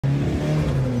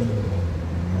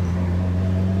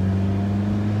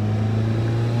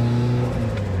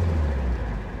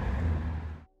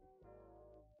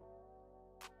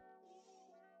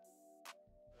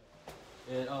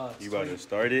about to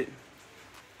start it?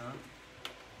 Huh?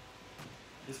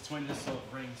 It's twin just so it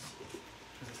rings.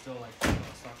 Because it's still like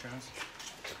stock trans.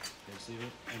 Okay, just leave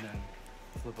it. And then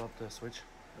flip up the switch.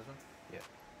 This one? Yeah.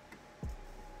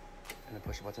 And then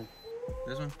push the button.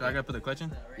 This one? Do I gotta put the clutch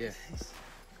in? Yeah.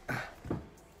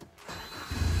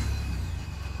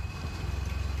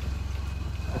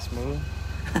 That's smooth.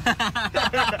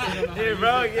 Yeah,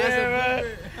 bro. Yeah,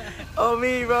 bro. Oh,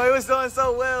 me, bro. It was going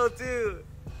so well, too.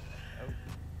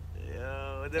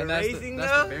 Yo, the racing, though?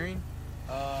 That's the bearing?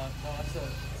 No, that's the,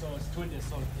 so it's twin disc,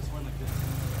 so it's one like this.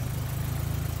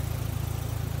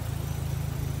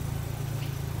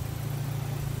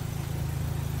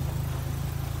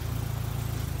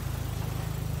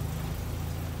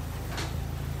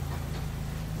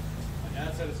 My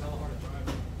dad said it's hella hard to drive.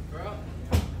 Bro?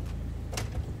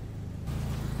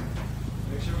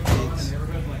 Make sure we go around the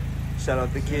neighborhood like... Shout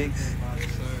out the kicks.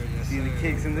 Yes, sir. Yes, See the sir.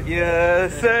 kicks in the...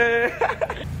 Yes, sir.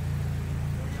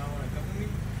 Y'all wanna come with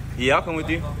me? Yeah, I'll come with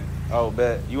you. Oh,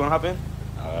 bet. You want to hop in?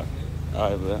 All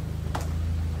right, bet.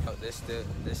 Oh, this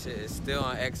shit is still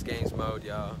on X Games mode,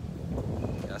 y'all.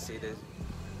 Y'all see this?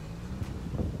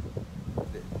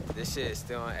 This shit is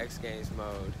still on X Games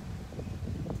mode.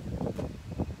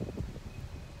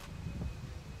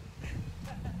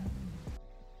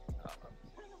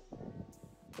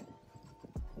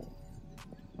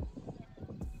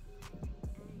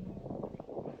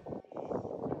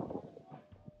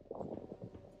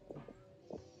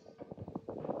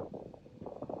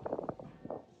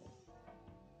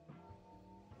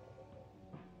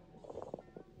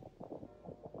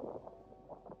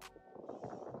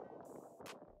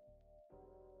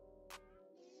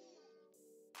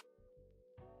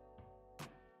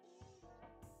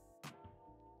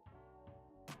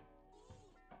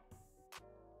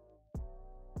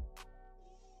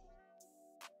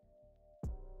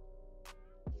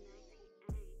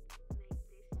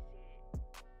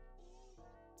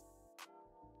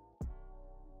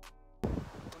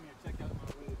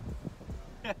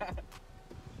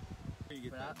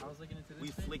 I was looking into this. We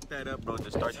flick that up, bro,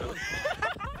 to start the...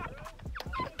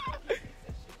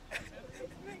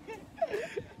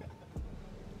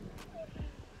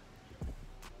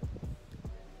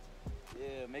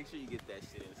 Yeah, make sure you get that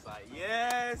shit inside.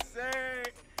 Yes, sir.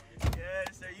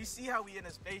 Yes, sir. You see how we in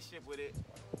a spaceship with it?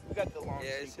 We got the long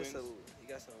Yeah, it's sequence. just you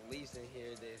got some leaves in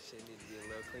here that shit need to be a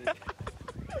little cleaner.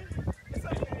 It's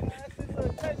like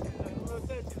little touches, little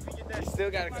touches. We get that.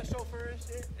 Still gotta my chauffeur and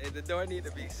shit. And the door need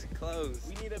to be closed.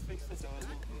 We need to fix the door.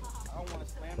 I don't want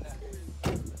to slam that.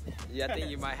 Yeah, I think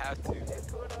you might have to. It's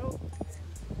cool though.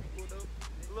 Cool though.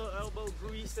 Little elbow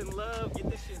grease and love. Get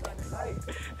this shit like tight.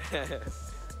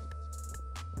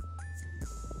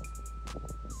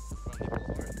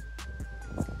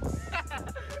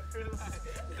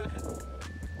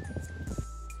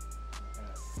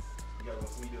 You guys want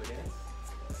to see me do a dance?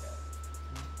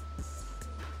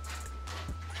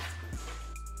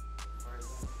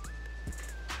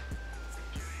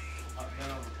 Up,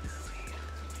 down.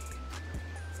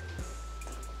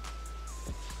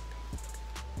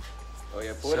 Oh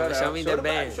yeah, pull that out. Show me the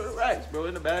band. Show the racks, bro.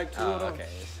 In the bag, too. Oh, okay.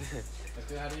 That's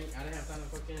good. I didn't have time to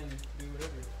fucking do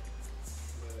whatever.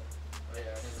 But, oh yeah, I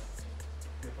didn't know.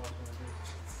 Your fault, what I'm doing.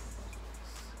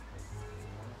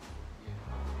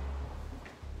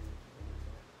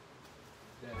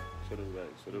 Show the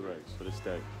racks, show the racks, show the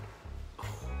stack.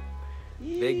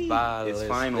 Big ballers. It's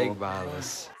final. Big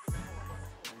ballers.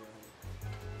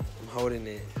 I'm holding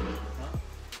it.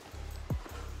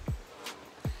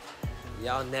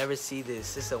 Y'all never see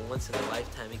this. This is a once in a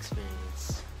lifetime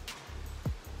experience.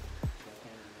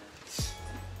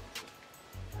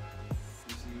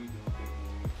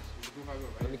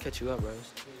 Let me catch you up,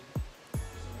 bros.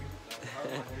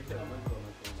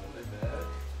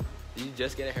 Did you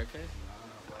just get a haircut?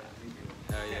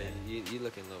 Oh yeah, you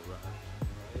looking low, bro.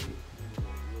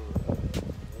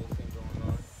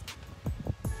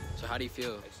 So how do you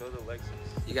feel? Show the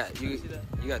Lexus. You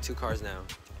got two cars now.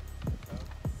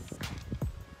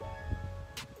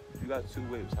 You got two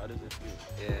whips. How does it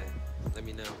feel? Yeah, let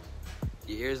me know.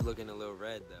 Your ears looking a little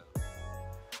red though.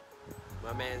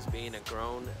 My man's being a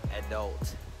grown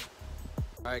adult.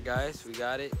 All right, guys, we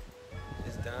got it.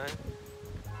 It's done.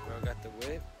 Bro got the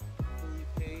whip. Fully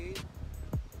paid.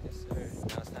 Yes, sir.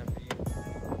 Now it's time for you. Now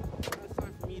it's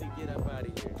time for me to get up out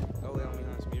of here. Oh, wait, on me,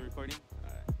 you recording?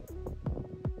 Alright.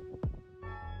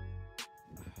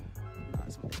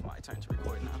 It's my turn to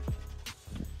record now.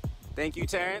 Thank you,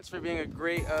 Terrence, for being a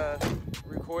great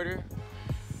recorder.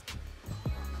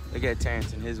 Look at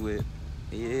Terrence and his whip.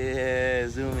 Yeah,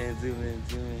 zoom in, zoom in,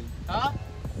 zoom in. Huh?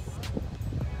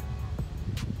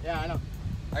 Yeah, I know.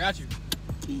 I got you.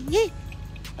 Yeah.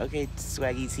 Okay,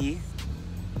 Swaggy T.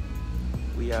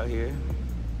 We out here.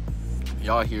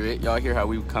 Y'all hear it. Y'all hear how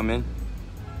we coming.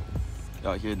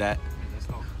 Y'all hear that? Let's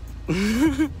go.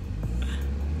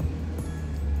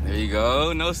 There you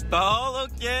go. No stall.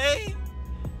 Okay.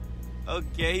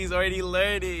 Okay, he's already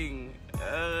learning.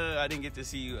 I didn't get to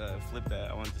see you flip that.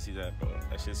 I wanted to see that, bro.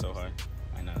 That shit's so hard.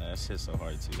 I know that shit's so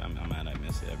hard too. I'm mad I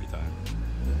miss it every time.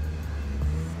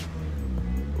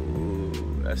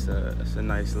 Ooh, that's a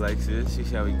nice Lexus. You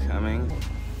see how we coming?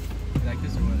 You like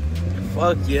this or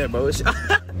what? Fuck yeah, bro.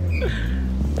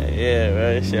 Yeah,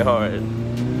 bro. This shit hard.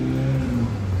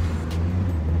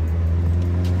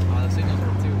 Oh, the signals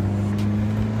work too.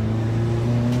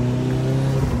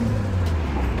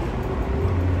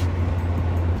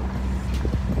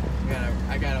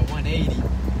 I got a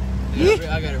 180.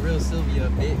 I got a real Sylvia,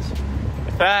 bitch.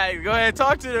 Alright, go ahead,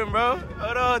 talk to them, bro.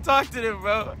 Hold on, talk to them,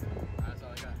 bro. That's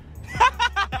all I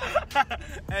got.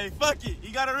 Hey, fuck it.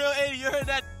 You got a real 80. You heard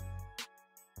that?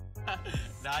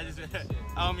 Nah, I just,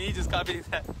 he just copied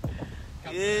that.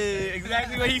 Yeah,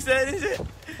 exactly what he said, is it?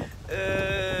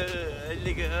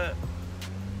 Nigga,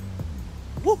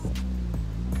 woo.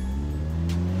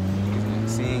 He's not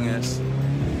seeing us.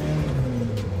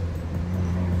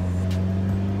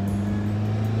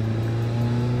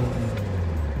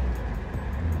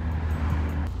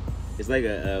 It's like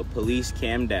a police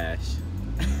cam dash.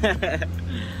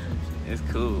 It's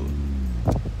cool.